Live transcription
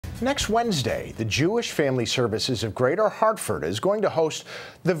Next Wednesday, the Jewish Family Services of Greater Hartford is going to host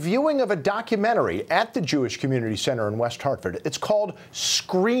the viewing of a documentary at the Jewish Community Center in West Hartford. It's called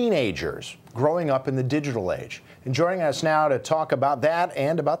Screenagers, Growing Up in the Digital Age. And joining us now to talk about that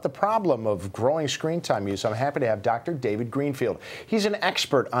and about the problem of growing screen time use, I'm happy to have Dr. David Greenfield. He's an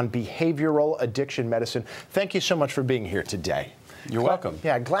expert on behavioral addiction medicine. Thank you so much for being here today. You're welcome.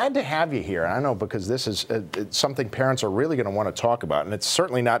 Yeah, glad to have you here. I know because this is something parents are really going to want to talk about, and it's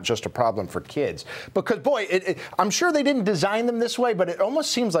certainly not just a problem for kids. Because, boy, I'm sure they didn't design them this way, but it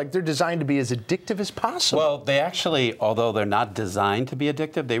almost seems like they're designed to be as addictive as possible. Well, they actually, although they're not designed to be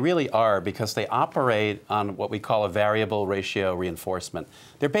addictive, they really are because they operate on what we call a variable ratio reinforcement.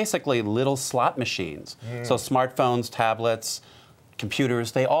 They're basically little slot machines. So smartphones, tablets,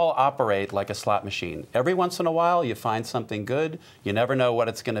 computers, they all operate like a slot machine. Every once in a while, you find something good. You never know what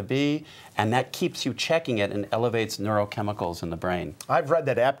it's going to be, and that keeps you checking it and elevates neurochemicals in the brain. I've read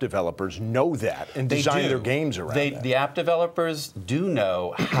that app developers know that and design their games around that. The app developers do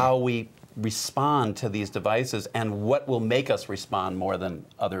know how we respond to these devices and what will make us respond more than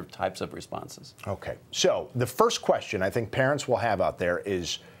other types of responses. Okay, so the first question I think parents will have out there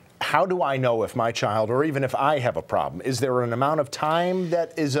is, how do I know if my child, or even if I have a problem? Is there an amount of time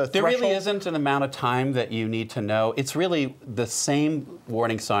that is a threshold? There really isn't an amount of time that you need to know. It's really the same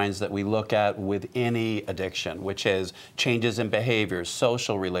warning signs that we look at with any addiction, which is changes in behavior,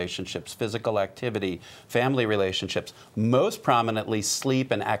 social relationships, physical activity, family relationships, most prominently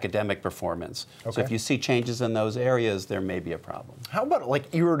sleep and academic performance. Okay. So if you see changes in those areas, there may be a problem. How about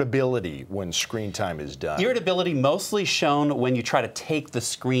like irritability when screen time is done? Irritability mostly shown when you try to take the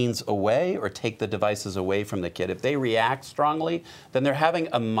screen away or take the devices away from the kid. If they react strongly, then they're having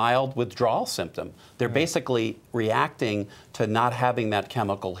a mild withdrawal symptom. They're basically reacting to not having that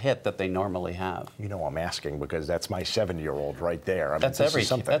chemical hit that they normally have. You know, I'm asking because that's my 7-year-old right there. I mean, that's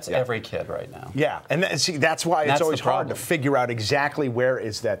every kid right now. Yeah, and see, that's why it's always hard to figure out exactly where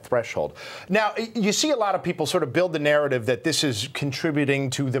is that threshold. Now, you see a lot of people sort of build the narrative that this is contributing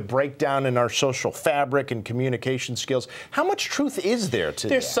to the breakdown in our social fabric and communication skills. How much truth is there to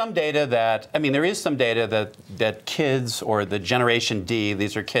that? Some data that, I mean, there is some data that kids, or the Generation D,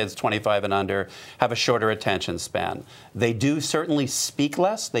 these are kids 25 and under, have a shorter attention span. They do certainly speak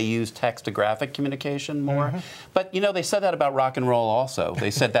less. They use text-to-graphic communication more. But, you know, they said that about rock and roll also.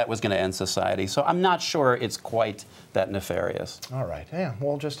 They said that was going to end society. So I'm not sure it's quite that nefarious. All right. Yeah,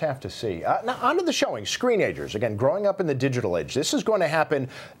 we'll just have to see. Now, on to the showing, Screenagers. Again, growing up in the digital age. This is going to happen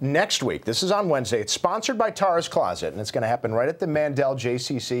next week. This is on Wednesday. It's sponsored by Tara's Closet, and it's going to happen right at the Mandel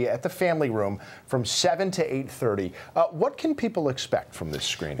JCC at the Family Room from 7 to 8:30. What can people expect from this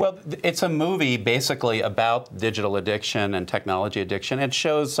screening? Well, it's a movie basically about digital addiction and technology addiction. It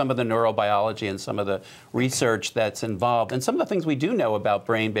shows some of the neurobiology and some of the research that's involved and some of the things we do know about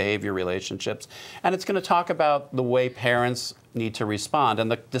brain behavior relationships. And it's going to talk about the way parents need to respond. And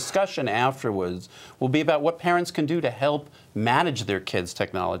the discussion afterwards will be about what parents can do to help manage their kids'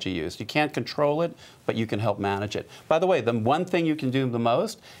 technology use. You can't control it, but you can help manage it. By the way, the one thing you can do the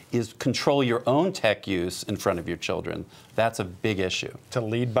most is control your own tech use in front of your children. That's a big issue. To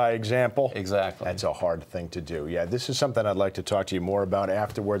lead by example? Exactly. That's a hard thing to do. Yeah, this is something I'd like to talk to you more about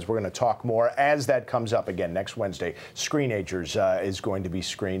afterwards. We're going to talk more as that comes up again next Wednesday. Screenagers is going to be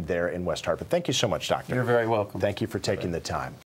screened there in West Hartford. Thank you so much, Doctor. You're very welcome. Thank you for taking the time.